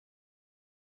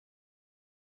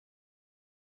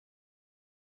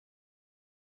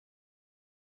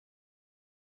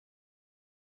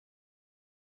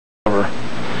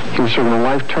was serving a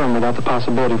life term without the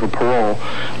possibility for parole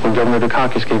when Governor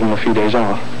Dukakis gave him a few days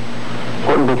off.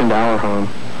 Horton broke into our home.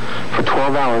 For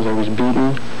 12 hours I was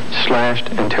beaten, slashed,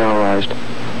 and terrorized.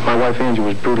 My wife Angie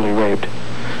was brutally raped.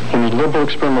 When his liberal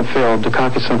experiment failed,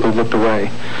 Dukakis simply looked away.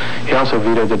 He also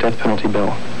vetoed the death penalty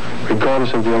bill.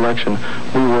 Regardless of the election,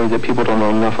 we worry that people don't know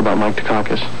enough about Mike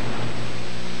Dukakis.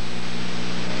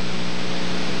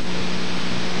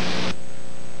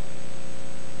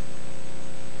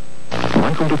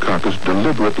 Michael Dukakis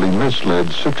deliberately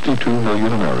misled 62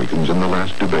 million Americans in the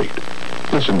last debate.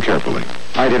 Listen carefully.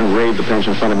 I didn't raid the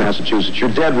pension fund in Massachusetts.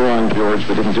 You're dead wrong, George.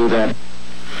 We didn't do that.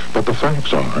 But the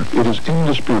facts are, it is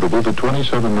indisputable that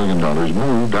 $27 million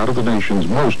moved out of the nation's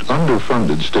most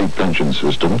underfunded state pension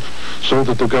system so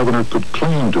that the governor could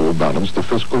claim to have balanced the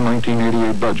fiscal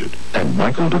 1988 budget. And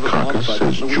Michael Dukakis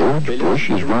says George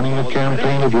Bush is running a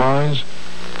campaign of lies?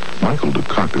 Michael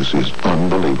Dukakis is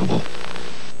unbelievable.